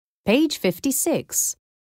Page 56.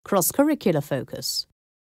 Cross-curricular focus.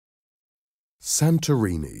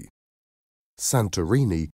 Santorini.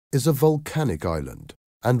 Santorini is a volcanic island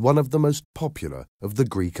and one of the most popular of the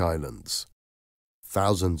Greek islands.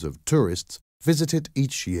 Thousands of tourists visit it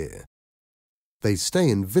each year. They stay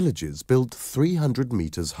in villages built 300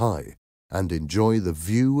 meters high and enjoy the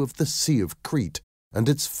view of the Sea of Crete and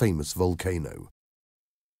its famous volcano.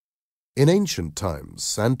 In ancient times,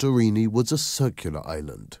 Santorini was a circular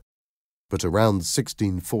island. But around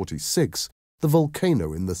 1646, the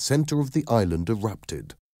volcano in the center of the island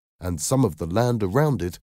erupted, and some of the land around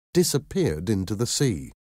it disappeared into the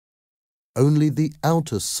sea. Only the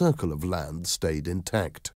outer circle of land stayed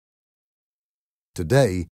intact.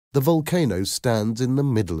 Today, the volcano stands in the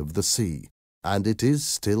middle of the sea, and it is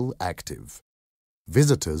still active.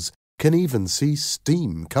 Visitors can even see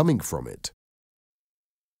steam coming from it.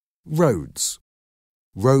 Rhodes.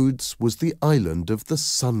 Rhodes was the island of the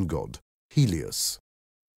sun god, Helios.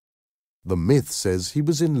 The myth says he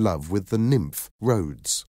was in love with the nymph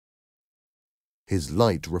Rhodes. His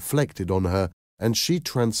light reflected on her, and she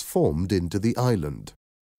transformed into the island.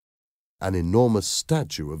 An enormous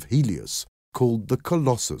statue of Helios, called the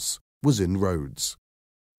Colossus, was in Rhodes.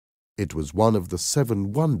 It was one of the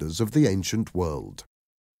 7 wonders of the ancient world.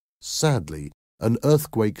 Sadly, an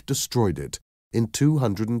earthquake destroyed it in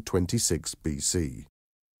 226 BC.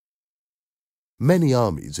 Many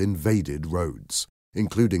armies invaded Rhodes,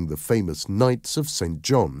 including the famous Knights of St.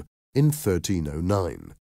 John in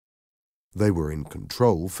 1309. They were in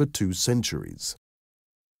control for 2 centuries.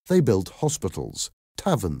 They built hospitals,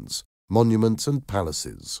 taverns, monuments and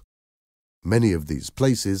palaces. Many of these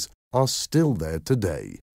places are still there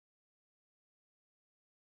today.